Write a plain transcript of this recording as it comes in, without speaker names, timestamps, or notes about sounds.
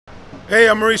Hey,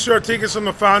 I'm Mauricio Artigas. I'm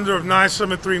the founder of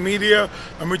 973 Media.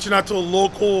 I'm reaching out to a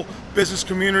local business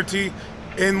community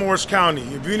in Morris County.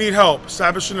 If you need help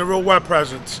establishing a real web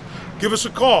presence, give us a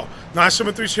call.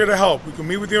 973 is here to help. We can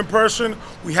meet with you in person.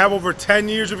 We have over 10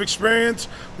 years of experience.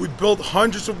 We built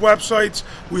hundreds of websites.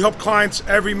 We help clients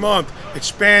every month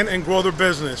expand and grow their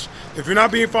business. If you're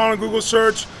not being found on Google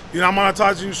search, you're not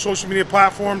monetizing your social media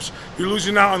platforms, you're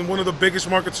losing out on one of the biggest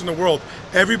markets in the world.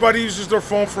 Everybody uses their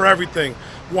phone for everything.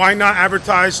 Why not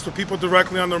advertise to people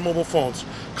directly on their mobile phones?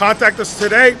 Contact us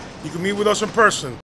today. You can meet with us in person.